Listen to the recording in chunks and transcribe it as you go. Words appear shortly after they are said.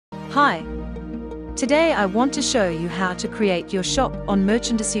Hi! Today I want to show you how to create your shop on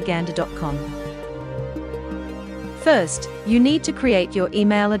merchandiseuganda.com. First, you need to create your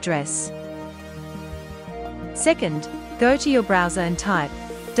email address. Second, go to your browser and type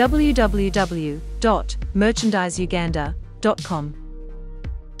www.merchandiseuganda.com.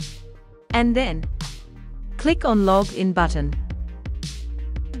 And then, click on Log In button.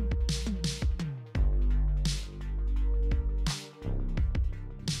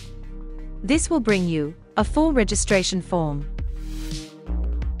 This will bring you a full registration form.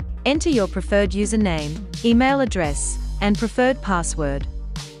 Enter your preferred username, email address, and preferred password.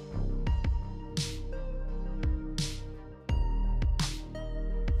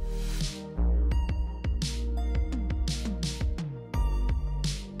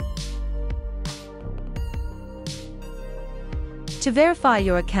 To verify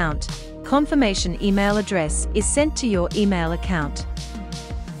your account, confirmation email address is sent to your email account.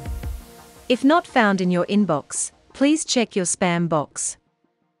 If not found in your inbox, please check your spam box.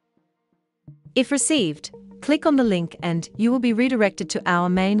 If received, click on the link and you will be redirected to our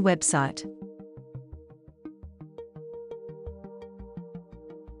main website.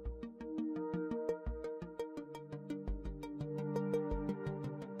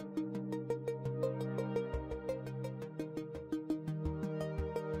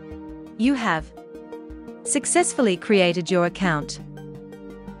 You have successfully created your account.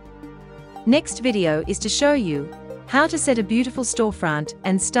 Next video is to show you how to set a beautiful storefront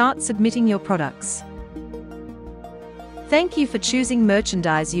and start submitting your products. Thank you for choosing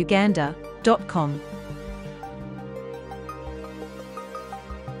merchandiseuganda.com.